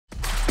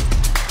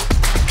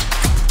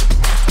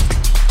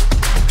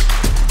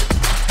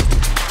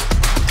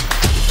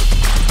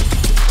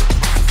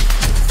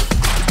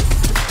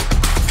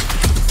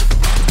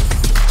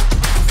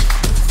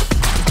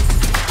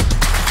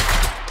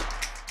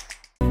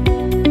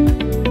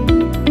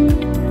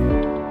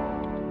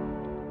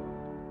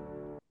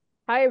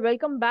Hi,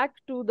 welcome back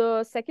to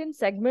the second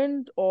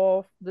segment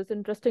of this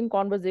interesting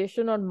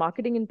conversation on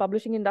marketing in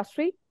publishing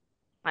industry.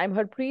 I'm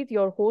Harpreet,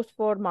 your host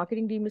for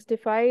Marketing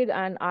Demystified,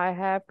 and I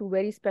have two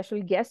very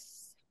special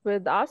guests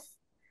with us.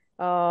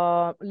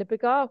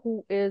 Lipika,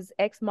 who is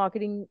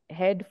ex-marketing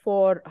head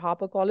for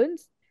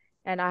HarperCollins,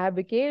 and I have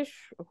Vikesh,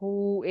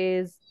 who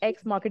is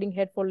ex-marketing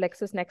head for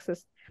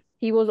LexisNexis.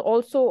 He was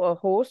also a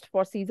host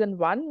for season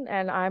one,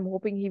 and I'm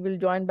hoping he will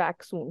join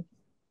back soon.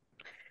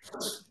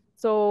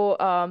 So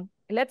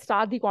let's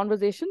start the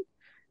conversation.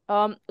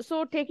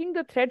 So taking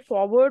the thread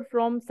forward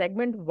from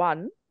segment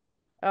one,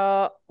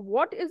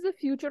 what is the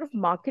future of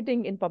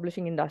marketing in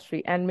publishing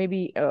industry? And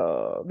maybe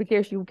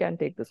Vikesh, you can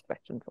take this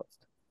question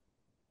first.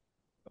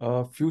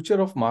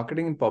 Future of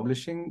marketing in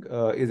publishing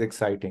is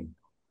exciting.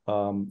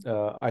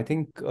 I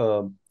think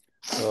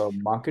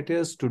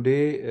marketers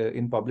today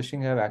in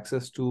publishing have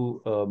access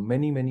to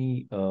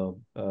many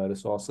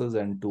resources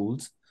and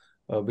tools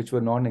which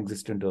were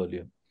non-existent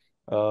earlier.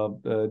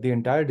 The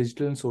entire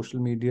digital and social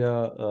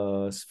media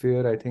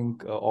sphere, I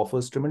think,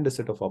 offers tremendous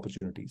set of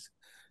opportunities.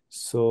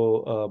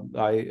 So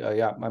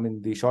I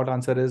mean, the short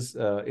answer is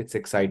it's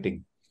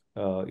exciting.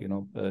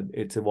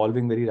 It's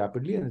evolving very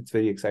rapidly and it's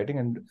very exciting.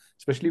 And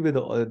especially with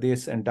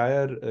this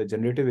entire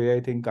generative AI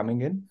thing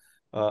coming in,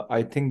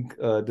 I think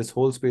this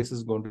whole space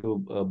is going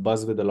to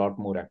buzz with a lot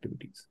more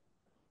activities.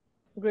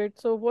 Great.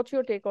 So what's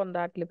your take on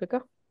that,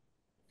 Lipika?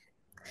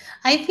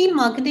 I feel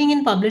marketing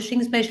and publishing,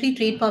 especially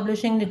trade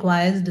publishing,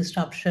 requires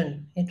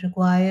disruption. It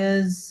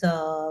requires,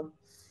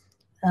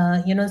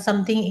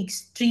 something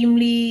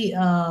extremely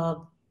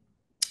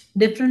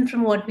different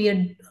from what we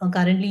are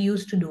currently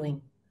used to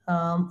doing.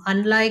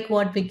 Unlike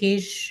what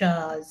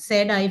Vikesh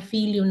said, I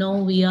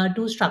feel, we are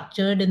too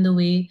structured in the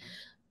way,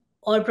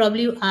 or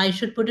probably I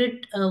should put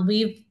it,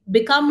 we've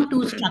become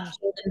too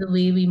structured in the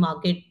way we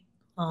market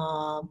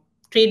uh,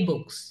 trade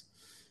books.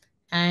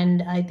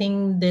 And I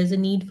think there's a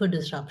need for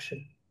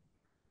disruption.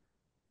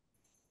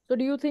 So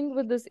do you think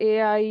with this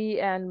AI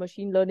and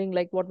machine learning,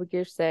 like what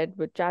Vikesh said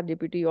with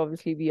ChatGPT,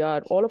 obviously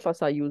all of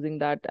us are using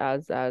that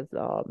as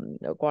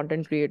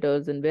content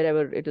creators and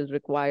wherever it is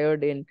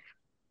required in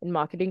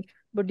marketing.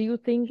 But do you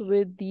think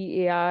with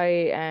the AI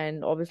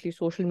and obviously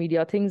social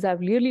media, things have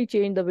really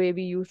changed the way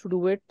we used to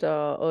do it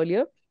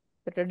earlier?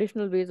 The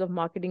traditional ways of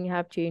marketing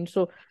have changed.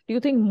 So do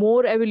you think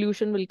more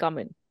evolution will come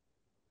in?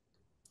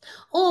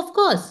 Oh, of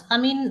course. I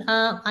mean,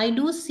 I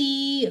do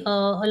see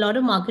a lot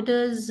of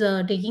marketers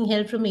taking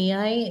help from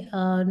AI,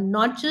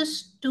 not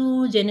just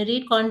to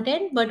generate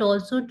content, but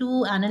also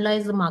to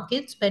analyze the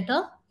markets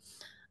better.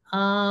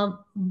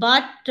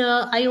 But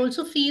I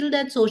also feel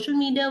that social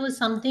media was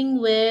something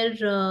where,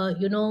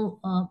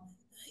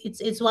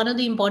 it's one of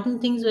the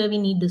important things where we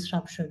need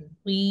disruption.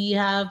 We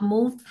have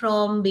moved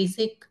from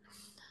basic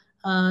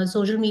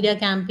social media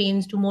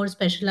campaigns to more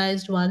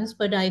specialized ones.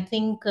 But I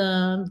think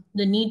the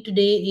need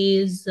today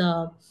is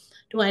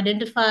to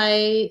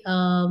identify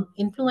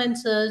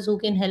influencers who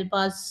can help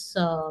us,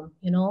 uh,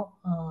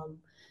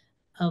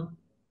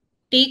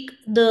 take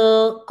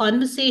the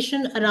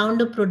conversation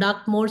around a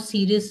product more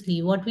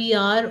seriously. What we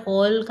are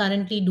all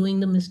currently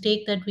doing, the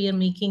mistake that we are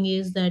making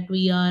is that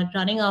we are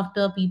running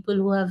after people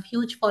who have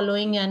huge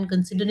following and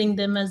considering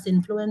them as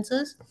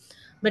influencers.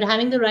 But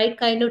having the right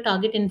kind of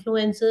target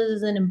influencers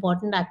is an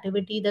important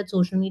activity that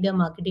social media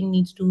marketing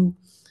needs to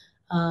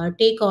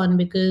take on,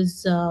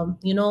 because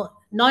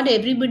not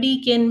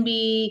everybody can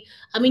be,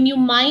 I mean, you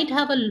might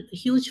have a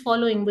huge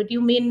following, but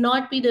you may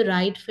not be the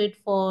right fit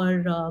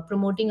for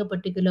promoting a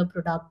particular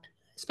product,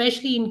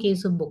 especially in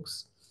case of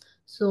books.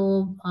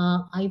 So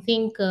I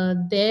think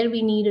there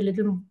we need a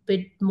little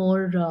bit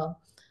more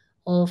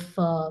of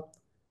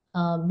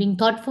being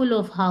thoughtful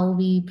of how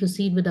we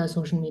proceed with our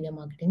social media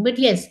marketing. But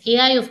yes,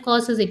 AI, of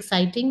course, is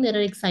exciting. There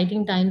are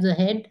exciting times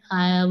ahead.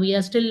 We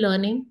are still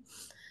learning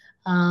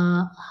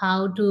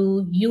how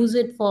to use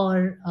it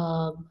for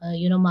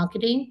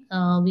marketing.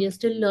 We are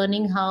still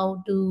learning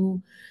how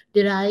to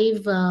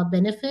derive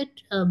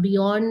benefit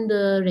beyond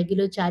the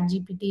regular chat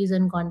GPTs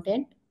and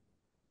content.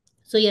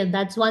 So yeah,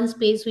 that's one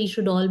space we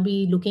should all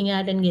be looking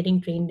at and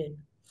getting trained in.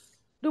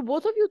 Do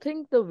both of you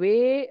think the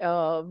way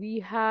we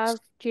have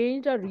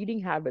changed our reading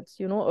habits?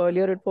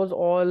 Earlier it was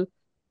all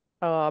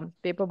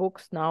paper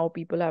books. Now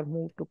people have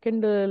moved to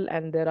Kindle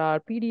and there are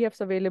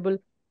PDFs available.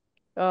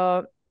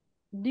 Uh,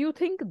 do you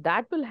think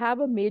that will have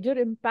a major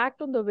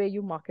impact on the way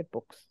you market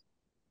books?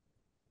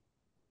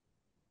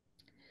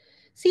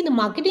 See, the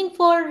marketing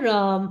for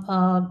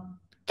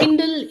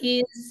Kindle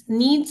is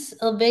needs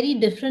a very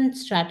different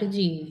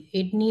strategy.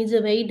 It needs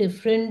a very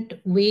different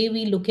way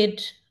we look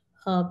at.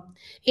 Uh,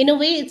 in a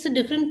way, it's a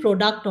different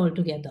product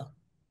altogether.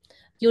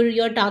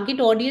 Your target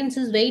audience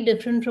is very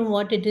different from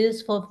what it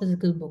is for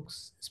physical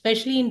books,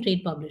 especially in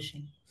trade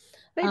publishing.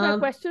 Right, my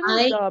question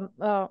is,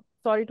 I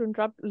sorry to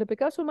interrupt,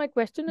 Lipika. So my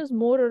question is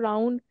more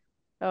around,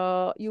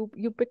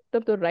 you picked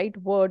up the right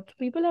word.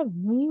 People have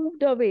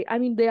moved away. I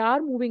mean, they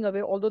are moving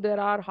away, although there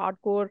are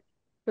hardcore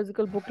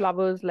physical book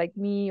lovers like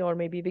me or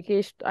maybe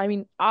Vikesh. I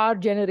mean, our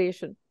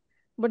generation.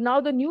 But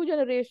now the new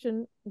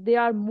generation, they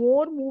are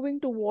more moving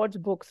towards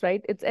books,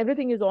 right? It's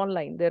everything is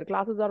online. Their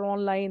classes are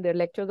online, their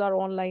lectures are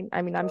online.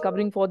 I mean, I'm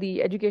covering for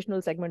the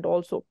educational segment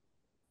also.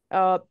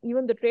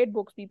 Even the trade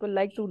books people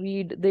like to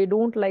read, they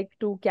don't like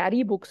to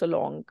carry books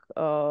along.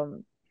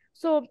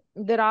 So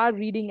there are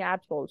reading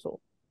apps also.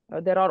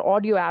 There are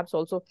audio apps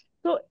also.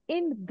 So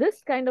in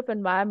this kind of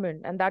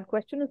environment, and that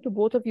question is to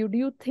both of you, do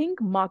you think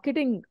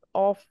marketing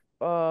of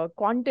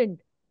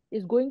content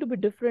is going to be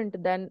different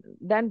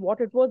than what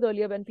it was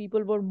earlier when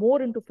people were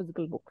more into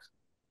physical books?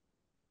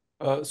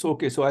 So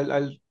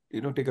I'll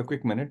take a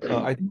quick minute.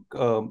 I think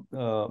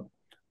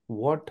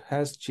what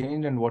has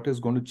changed and what is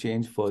going to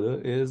change further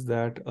is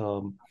that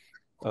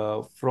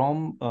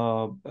from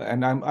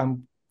and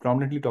I'm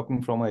prominently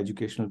talking from an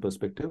educational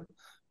perspective,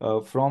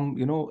 from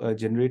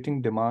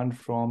generating demand,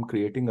 from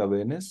creating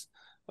awareness.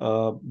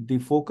 The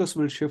focus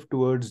will shift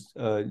towards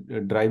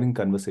driving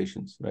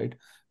conversations, right?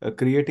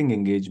 Creating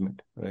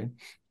engagement, right?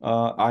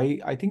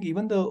 I think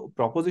even the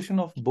proposition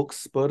of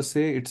books per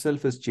se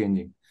itself is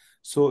changing.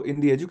 So in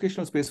the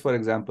educational space, for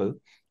example,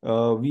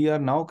 we are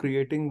now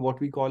creating what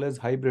we call as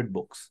hybrid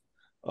books.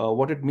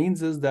 What it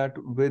means is that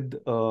with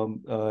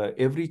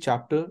every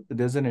chapter,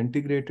 there's an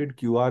integrated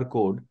QR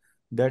code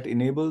that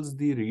enables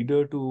the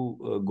reader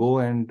to go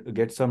and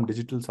get some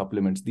digital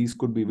supplements. These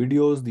could be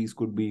videos, these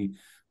could be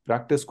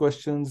practice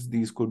questions,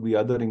 these could be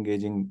other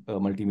engaging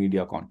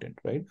multimedia content,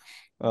 right?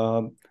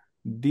 Um,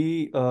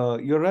 the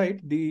You're right.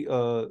 We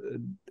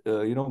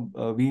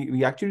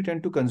actually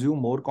tend to consume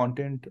more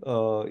content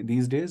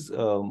these days,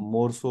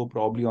 more so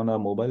probably on our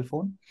mobile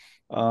phone.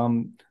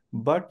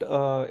 But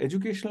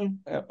educational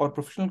or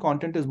professional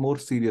content is more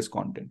serious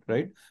content,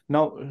 right?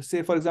 Now,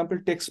 say for example,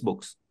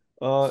 textbooks.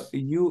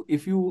 You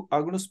If you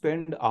are going to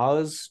spend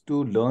hours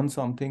to learn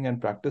something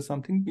and practice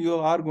something, you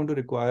are going to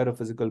require a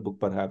physical book,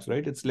 perhaps,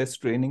 right? It's less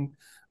training.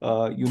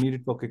 You need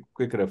it for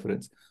quick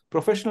reference.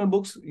 Professional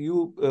books,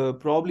 you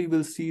probably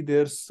will see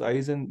their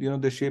size and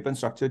the shape and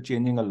structure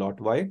changing a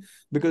lot. Why?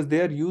 Because they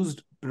are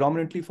used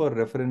predominantly for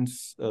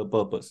reference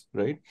purpose,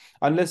 right?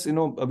 Unless we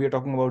are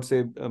talking about,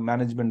 say,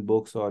 management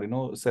books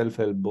or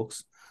self-help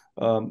books.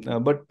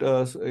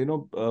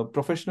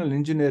 Professional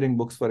engineering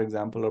books, for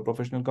example, or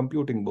professional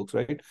computing books,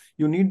 right?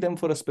 You need them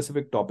for a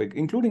specific topic,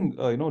 including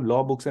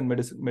law books and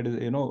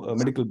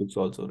medical books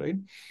also, right?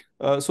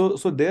 So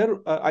there,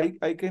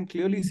 I can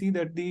clearly see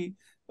that the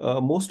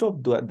most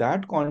of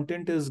that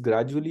content is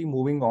gradually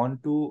moving on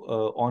to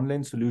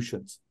online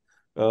solutions,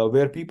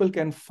 where people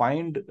can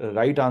find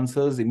right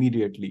answers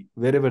immediately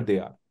wherever they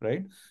are,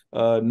 right?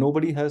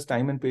 Nobody has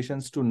time and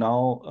patience to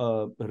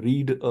now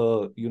read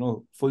a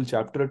full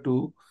chapter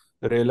to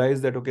realize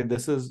that, okay,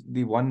 this is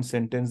the one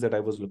sentence that I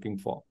was looking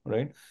for,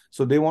 right?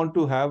 So they want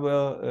to have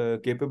a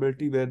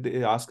capability where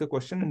they ask a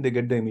question and they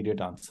get the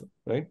immediate answer,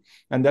 right?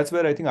 And that's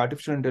where I think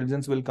artificial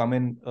intelligence will come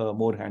in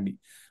more handy.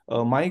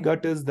 My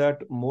gut is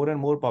that more and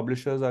more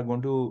publishers are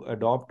going to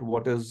adopt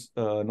what is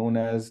known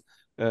as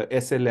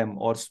SLM,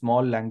 or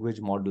small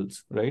language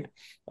models, right?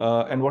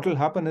 And what will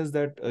happen is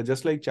that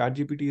just like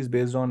ChatGPT is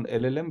based on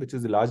LLM, which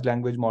is the large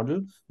language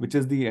model, which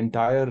is the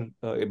entire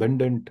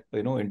abundant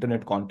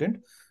internet content,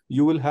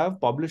 you will have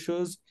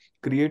publishers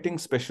creating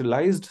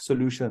specialized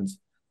solutions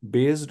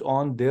based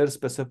on their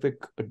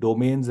specific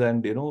domains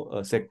and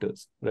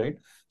sectors, right?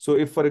 So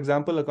if, for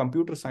example, a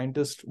computer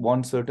scientist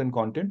wants certain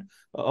content,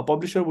 a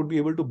publisher would be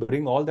able to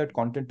bring all that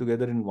content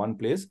together in one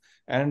place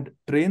and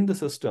train the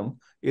system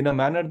in a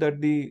manner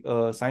that the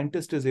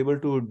scientist is able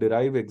to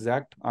derive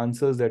exact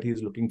answers that he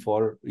is looking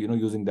for,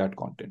 using that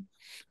content.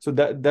 So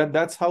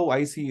that's how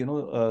I see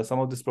some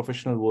of this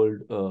professional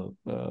world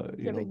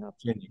Showing up.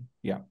 changing.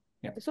 Yeah.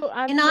 Yeah. So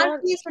I'm In our sure.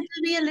 case, it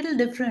will be a little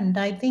different.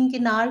 I think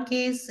in our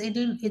case,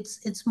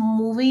 it's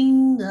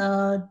moving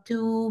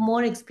to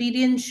more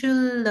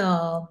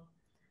experiential,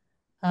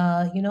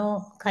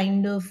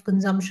 kind of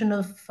consumption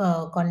of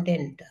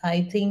content.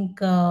 I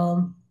think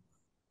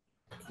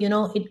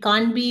it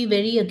can't be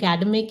very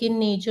academic in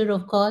nature,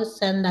 of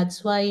course, and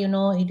that's why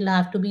it'll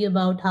have to be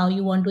about how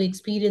you want to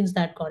experience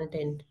that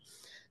content.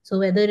 So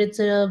whether it's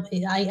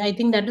I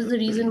think that is the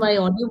reason why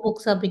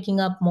audiobooks are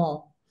picking up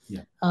more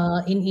Yeah.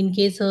 in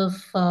case of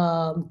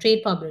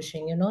trade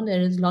publishing.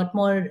 There is a lot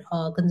more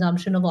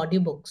consumption of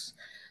audiobooks.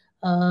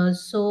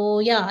 So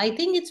yeah, I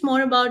think it's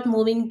more about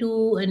moving to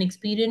an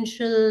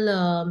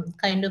experiential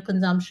kind of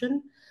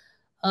consumption.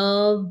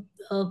 uh,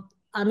 uh,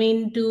 I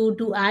mean,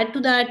 to add to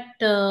that,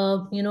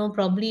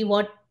 probably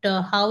what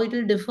how it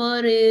will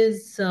differ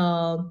is,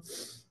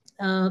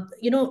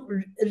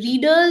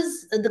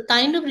 readers. The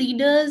kind of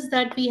readers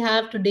that we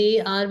have today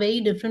are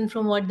very different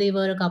from what they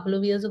were a couple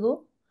of years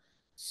ago.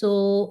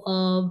 So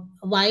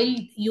while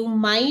you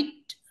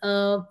might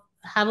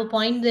have a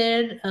point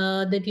there,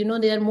 that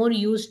they are more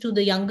used to,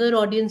 the younger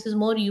audience is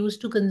more used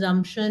to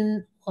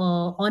consumption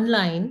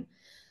online,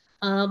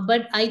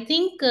 but I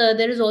think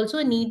there is also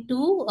a need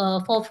to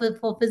for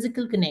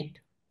physical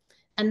connect,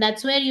 and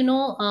that's where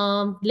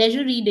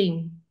leisure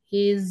reading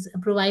is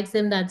provides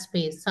them that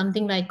space.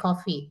 Something like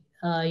coffee,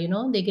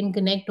 they can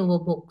connect over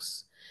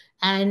books,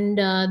 And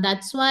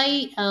that's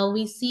why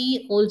we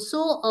see also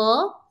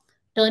a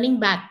turning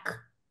back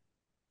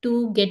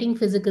to getting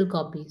physical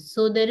copies.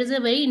 So there is a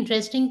very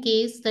interesting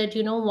case that,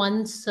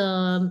 once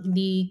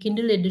the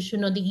Kindle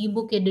edition or the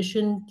ebook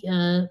edition,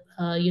 entered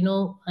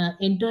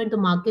the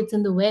markets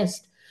in the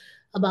West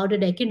about a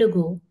decade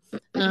ago,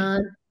 uh,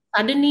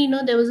 suddenly,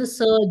 there was a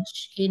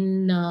surge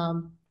in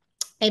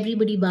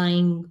everybody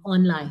buying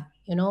online,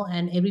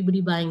 and everybody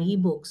buying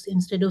ebooks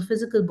instead of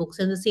physical books,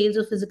 and the sales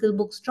of physical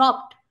books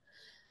dropped.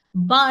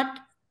 But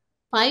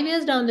 5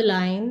 years down the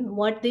line,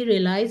 what they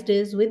realized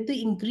is with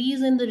the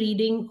increase in the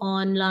reading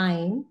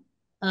online,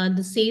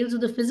 the sales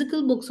of the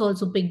physical books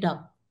also picked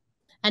up.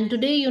 And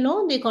today,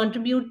 they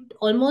contribute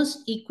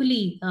almost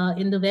equally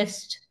in the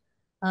West.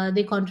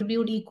 They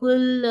contribute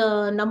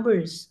equal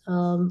numbers,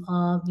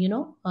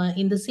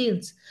 in the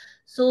sales.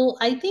 So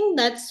I think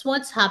that's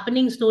what's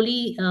happening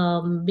slowly,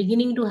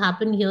 beginning to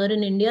happen here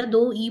in India.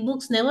 Though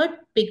ebooks never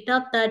picked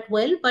up that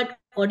well, but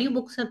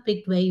audiobooks have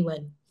picked very well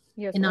in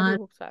Yes, our,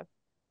 audiobooks have.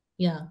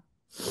 yeah.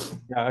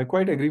 Yeah, I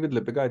quite agree with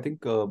Lipika. I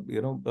think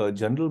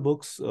general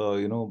books,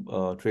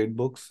 trade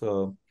books.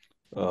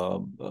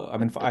 I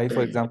mean,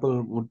 for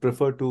example, would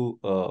prefer to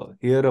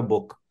hear a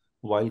book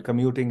while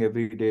commuting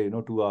every day.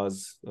 2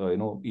 hours.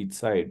 Each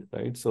side,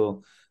 right?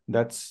 So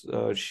that's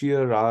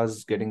sheer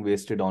hours getting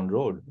wasted on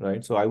road,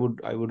 right? So I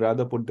would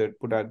rather put it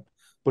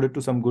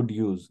to some good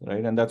use,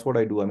 right? And that's what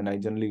I do. I mean, I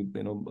generally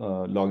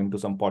log into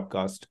some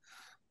podcast.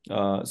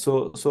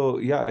 So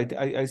yeah,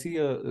 I see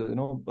a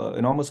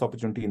enormous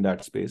opportunity in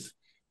that space,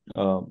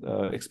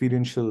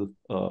 experiential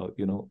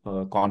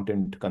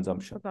content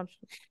consumption.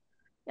 Consumption.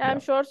 Yeah, I'm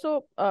Yeah. sure.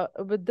 So,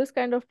 with this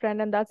kind of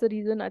trend, and that's the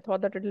reason I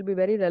thought that it will be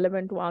very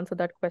relevant to answer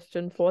that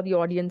question for the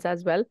audience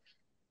as well.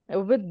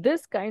 With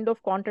this kind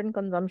of content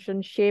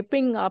consumption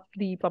shaping up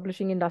the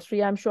publishing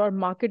industry, I'm sure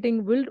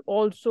marketing will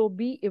also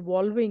be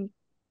evolving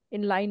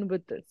in line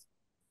with this.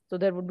 So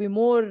there would be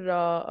more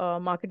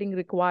marketing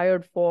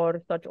required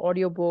for such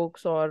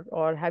audiobooks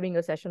or having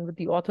a session with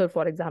the author,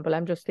 for example.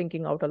 I'm just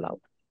thinking out aloud.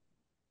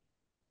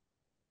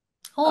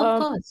 Oh, of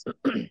Um, course.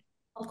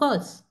 Of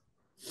course.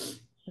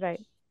 right.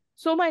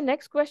 So my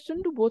next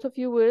question to both of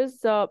you is,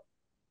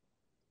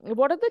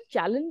 what are the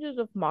challenges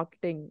of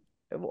marketing,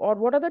 or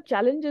what are the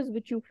challenges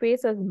which you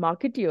face as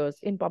marketeers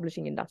in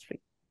publishing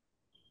industry?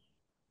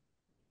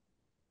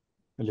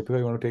 Lipika,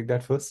 you want to take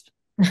that first?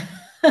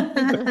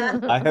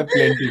 I have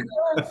plenty.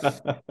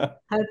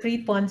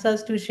 Harpreet wants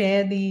us to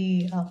share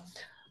the.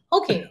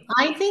 Okay,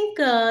 I think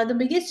the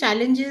biggest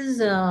challenge is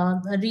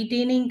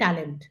retaining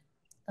talent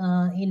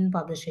in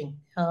publishing,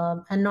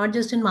 and not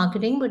just in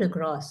marketing but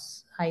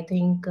across. I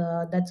think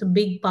that's a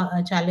big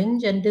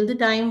challenge. Until the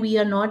time we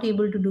are not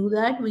able to do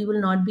that, we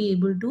will not be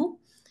able to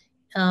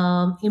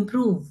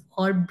improve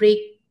or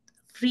break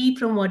free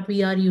from what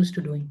we are used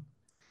to doing.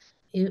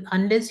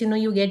 Unless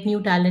you get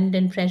new talent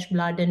and fresh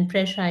blood and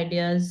fresh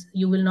ideas,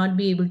 you will not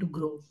be able to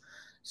grow.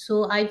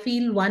 So I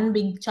feel one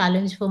big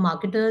challenge for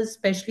marketers,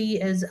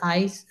 especially as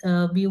I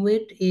view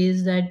it,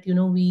 is that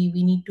we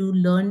need to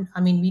learn,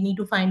 I mean, we need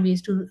to find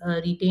ways to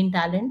retain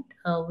talent.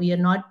 We are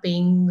not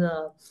paying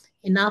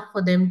enough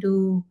for them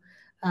to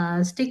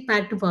stick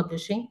back to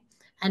publishing.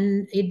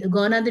 And it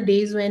gone are the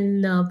days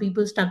when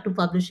people stuck to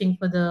publishing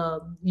for the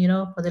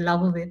for the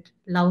love of it,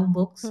 love of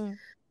books. Hmm.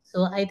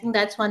 So I think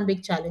that's one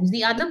big challenge.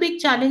 The other big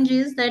challenge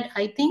is that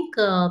I think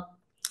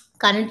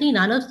currently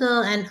none of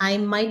the, and I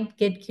might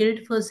get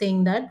killed for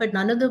saying that, but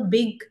none of the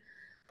big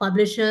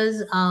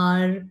publishers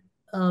are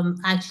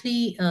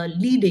actually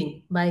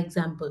leading by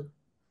example.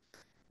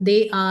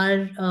 They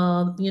are,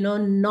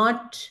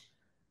 not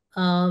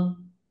uh,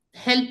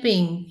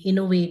 helping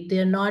innovate.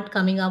 They're not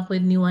coming up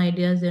with new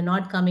ideas. They're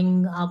not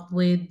coming up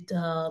with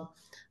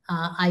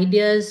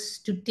ideas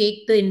to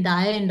take the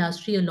entire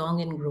industry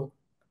along and grow.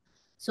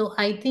 So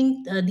I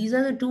think these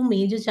are the two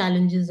major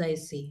challenges I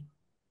see.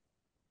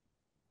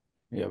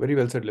 Yeah, very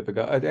well said,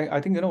 Lipika.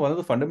 I think one of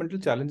the fundamental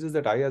challenges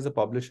that I, as a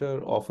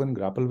publisher, often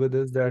grapple with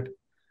is that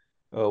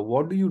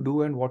what do you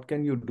do and what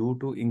can you do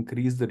to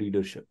increase the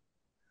readership?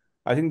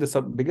 I think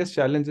the biggest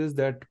challenge is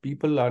that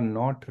people are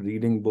not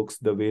reading books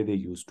the way they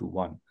used to.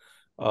 One,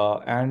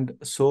 and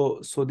so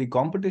the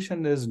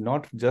competition is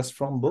not just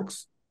from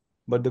books,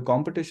 but the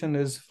competition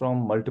is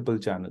from multiple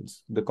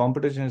channels. The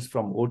competition is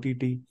from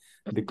OTT.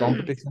 The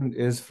competition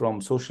is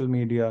from social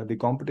media. The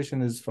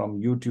competition is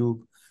from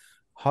YouTube.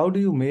 How do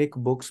you make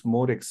books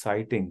more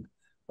exciting?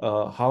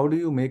 How do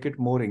you make it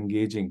more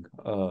engaging?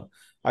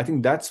 I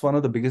think that's one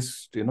of the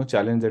biggest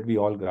challenge that we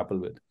all grapple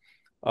with.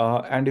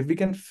 And if we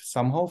can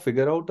somehow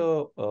figure out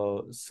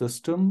a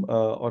system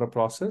or a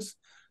process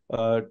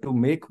to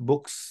make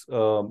books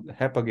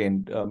hep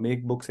again,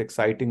 make books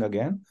exciting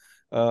again,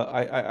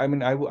 I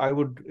mean, I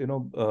would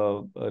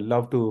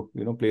love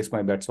to place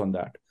my bets on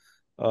that.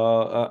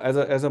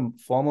 As a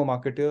former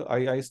marketer,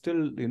 I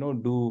still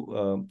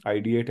do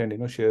ideate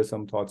and share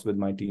some thoughts with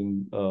my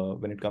team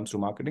when it comes to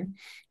marketing.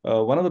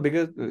 One of the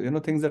biggest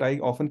things that I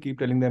often keep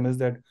telling them is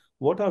that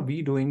what are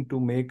we doing to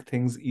make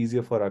things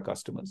easier for our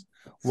customers?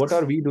 What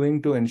are we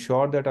doing to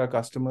ensure that our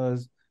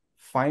customers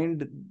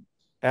find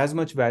as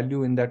much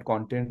value in that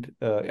content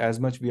as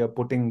much we are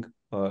putting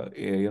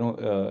in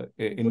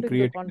Putting the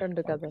creating content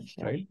that together. content,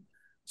 Yeah. right?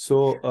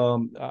 So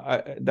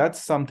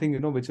that's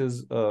something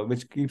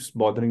which keeps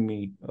bothering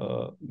me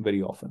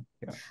very often.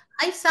 Yeah.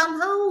 I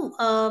somehow,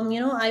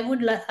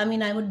 I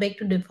mean, I would beg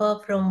to differ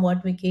from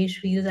what Vikesh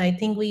feels. I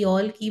think we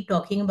all keep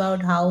talking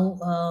about how,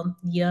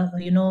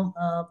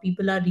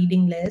 people are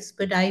reading less,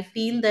 but I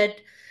feel that,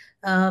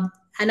 um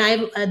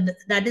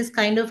that is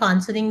kind of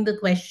answering the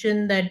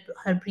question that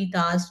Harpreet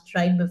asked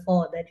right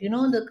before, that,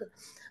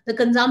 the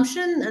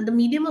consumption, the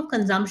medium of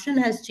consumption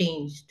has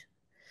changed.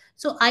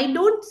 So I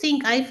don't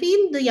think, I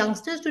feel the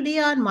youngsters today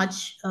are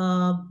much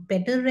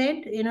better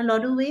read in a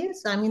lot of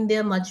ways. I mean, they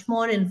are much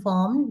more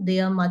informed. They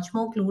are much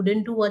more clued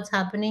into what's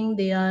happening.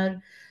 They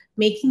are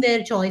making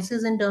their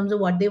choices in terms of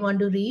what they want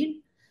to read.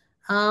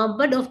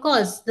 But of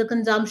course, the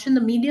consumption,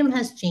 the medium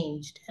has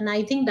changed, and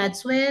I think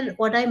that's where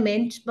what I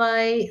meant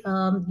by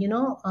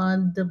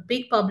the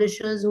big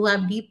publishers who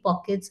have deep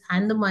pockets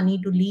and the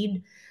money to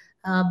lead,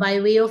 by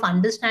way of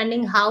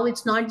understanding how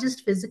it's not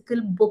just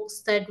physical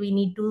books that we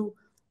need to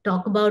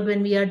talk about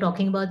when we are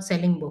talking about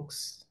selling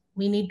books.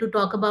 We need to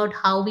talk about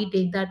how we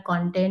take that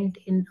content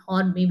in,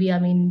 or maybe, I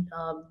mean,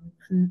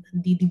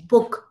 the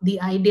book,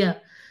 the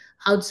idea,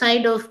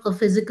 outside of a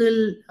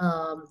physical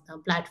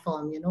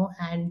platform,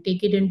 and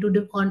take it into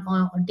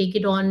take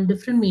it on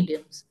different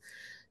mediums.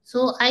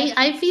 So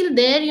I feel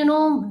there,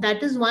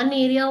 that is one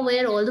area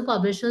where all the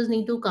publishers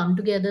need to come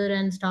together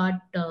and start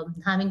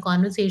having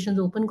conversations,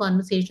 open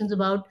conversations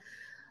about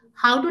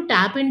how to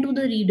tap into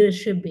the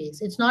readership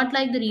base. It's not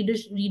like the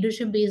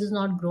readership base is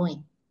not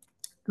growing,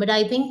 but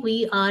I think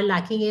we are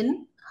lacking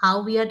in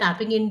how we are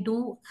tapping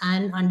into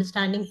and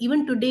understanding.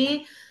 Even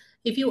today,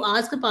 if you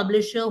ask a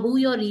publisher who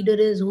your reader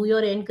is, who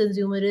your end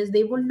consumer is,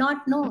 they will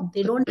not know.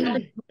 They don't have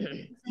it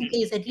in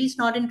place, at least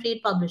not in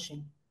trade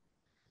publishing.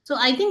 So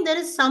I think there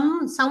is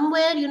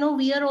somewhere,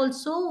 we are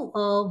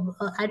also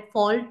at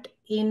fault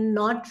in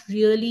not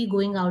really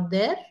going out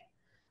there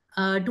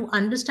to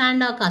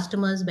understand our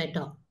customers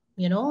better.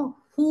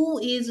 Who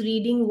is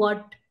reading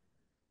what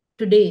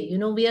today?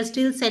 We are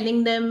still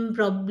selling them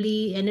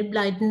probably enid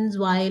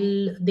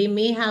while they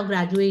may have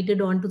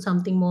graduated onto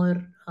something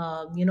more,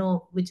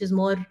 which is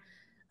more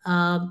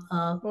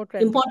More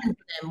trendy. important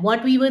to them.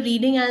 What we were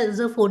reading as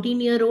a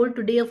 14-year-old,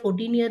 today a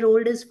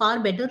 14-year-old is far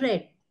better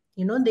read.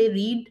 They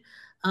read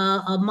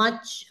a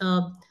much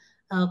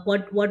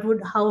what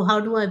would how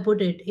do I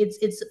put it?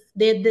 It's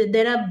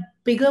there are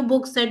bigger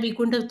books that we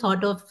couldn't have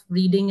thought of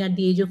reading at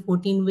the age of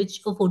 14,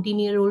 which a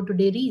 14-year-old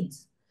today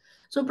reads.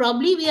 So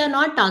probably we are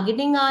not target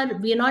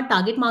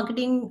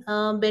marketing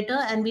better,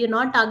 and we are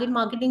not target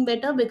marketing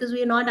better because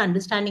we are not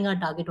understanding our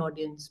target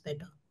audience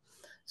better.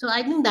 So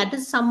I think that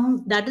is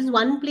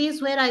one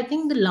place where I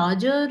think the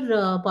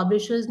larger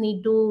publishers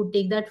need to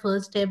take that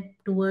first step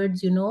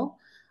towards,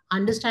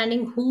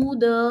 understanding who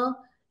the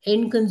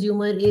end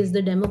consumer is,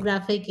 the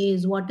demographic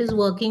is, what is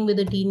working with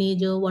a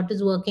teenager, what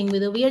is working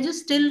with a. We are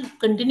just still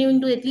continuing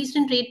to, at least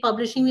in trade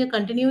publishing, we are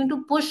continuing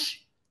to push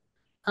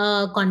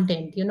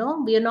content.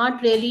 We are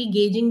not really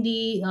gauging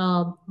the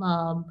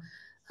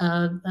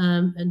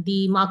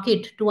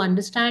market to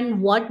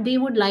understand what they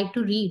would like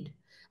to read.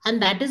 And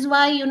that is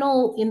why,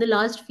 in the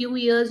last few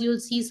years,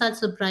 you'll see such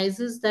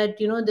surprises that,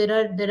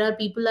 there are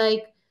people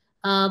like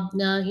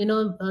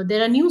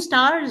there are new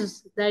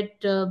stars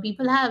that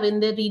people have in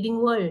their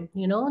reading world.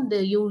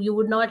 You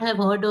would not have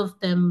heard of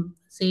them,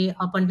 say,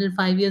 up until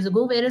 5 years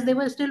ago, whereas they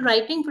were still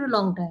writing for a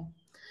long time.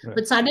 Right.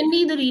 But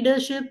suddenly the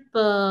readership,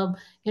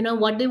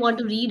 what they want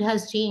to read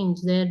has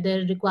changed.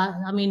 Their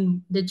require, I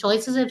mean, the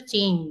choices have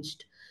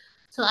changed.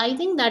 So I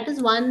think that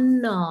is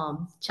one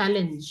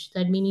challenge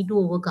that we need to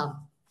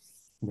overcome.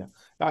 Yeah,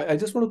 I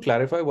just want to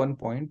clarify one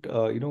point.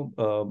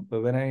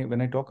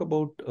 When I talk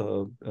about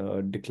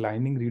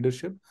declining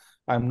readership,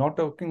 I'm not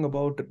talking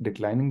about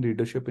declining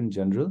readership in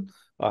general.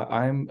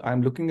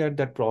 I'm looking at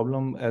that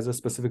problem as a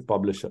specific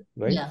publisher,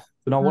 right? Yeah.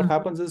 So now what Mm.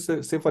 happens is,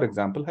 say for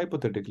example,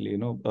 hypothetically,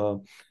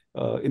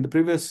 in the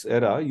previous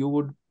era, you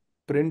would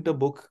print a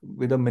book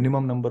with a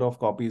minimum number of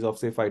copies of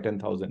say 5,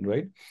 10,000,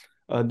 right?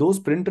 Those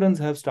print runs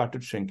have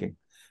started shrinking.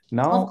 Of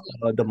Now,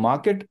 course. the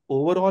market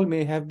overall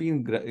may have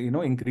been,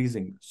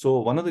 increasing. So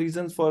one of the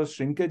reasons for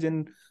shrinkage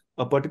in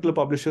a particular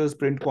publisher's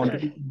print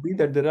quantity could be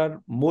that there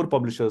are more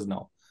publishers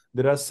now.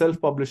 There are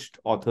self-published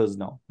authors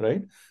now,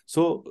 right?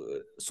 So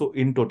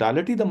in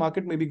totality, the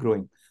market may be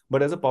growing.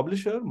 But as a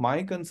publisher,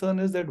 my concern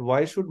is that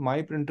why should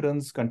my print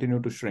runs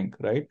continue to shrink,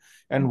 right?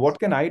 And Yes. what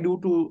can I do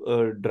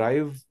to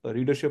drive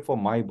readership for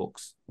my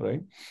books,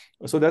 right?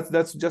 So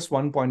that's just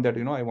one point that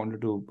I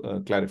wanted to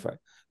clarify.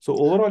 So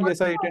overall,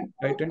 yes, I tend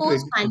to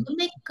Post agree.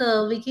 pandemic,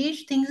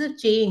 Vikesh, things have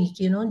changed.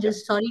 Yeah,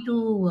 Just sorry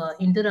to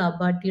interrupt,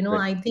 but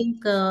right, I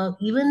think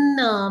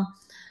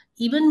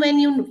even when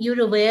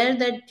you're aware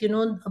that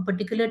a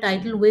particular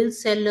title will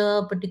sell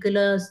a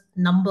particular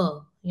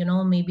number,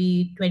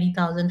 maybe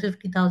 20,000,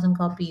 50,000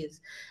 copies,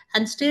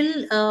 and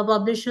still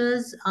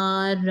publishers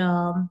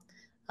are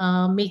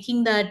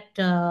making that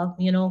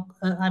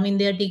I mean,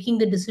 they are taking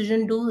the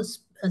decision to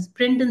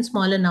print in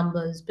smaller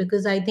numbers,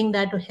 because I think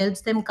that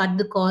helps them cut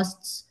the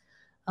costs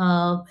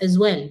as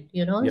well,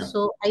 you know. Yeah.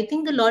 So I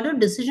think a lot of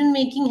decision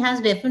making has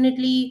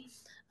definitely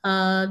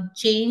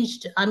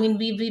changed. I mean,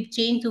 we've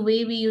changed the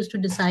way we used to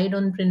decide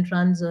on print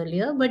runs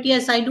earlier. But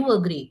yes, I do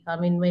agree. I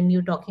mean, when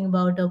you're talking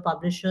about a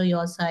publisher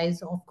your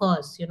size, of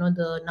course, you know,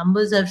 the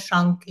numbers have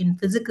shrunk in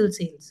physical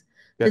sales,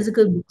 Correct.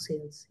 physical book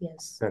sales.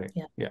 Yes. Correct.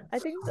 Yeah. Yeah. I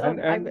think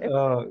And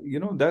you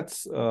know,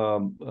 that's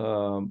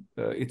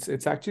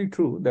it's actually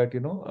true that, you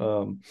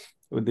know,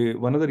 the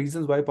one of the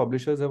reasons why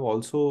publishers have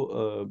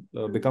also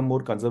become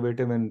more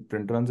conservative in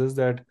print runs is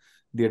that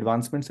the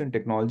advancements in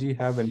technology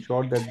have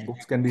ensured that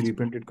books can be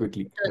reprinted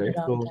quickly, Turn right?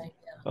 around So time.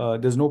 Yeah.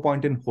 there's no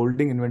point in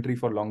holding inventory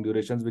for long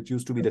durations, which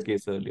used to be the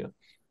case earlier.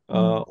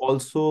 Mm.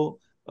 Also,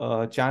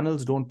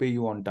 channels don't pay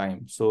you on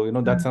time, so you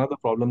know that's Mm. another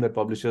problem that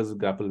publishers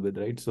grapple with,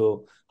 right?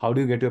 So how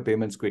do you get your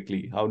payments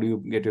quickly? How do you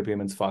get your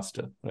payments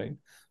faster, right?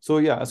 So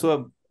yeah,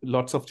 so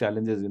lots of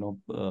challenges, you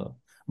know.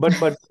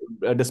 But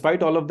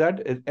despite all of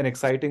that, an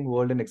exciting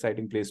world, an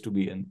exciting place to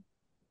be in.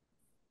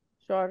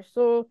 sure.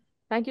 So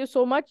thank you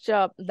so much.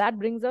 That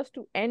brings us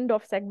to end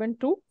of segment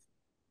 2.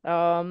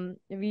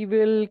 We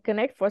will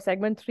connect for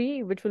segment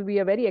 3, which will be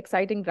a very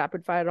exciting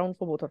rapid fire round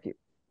for both of you.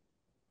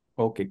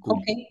 Okay, cool.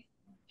 Okay.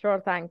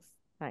 Sure. Thanks.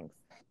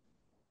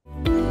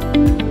 Thanks.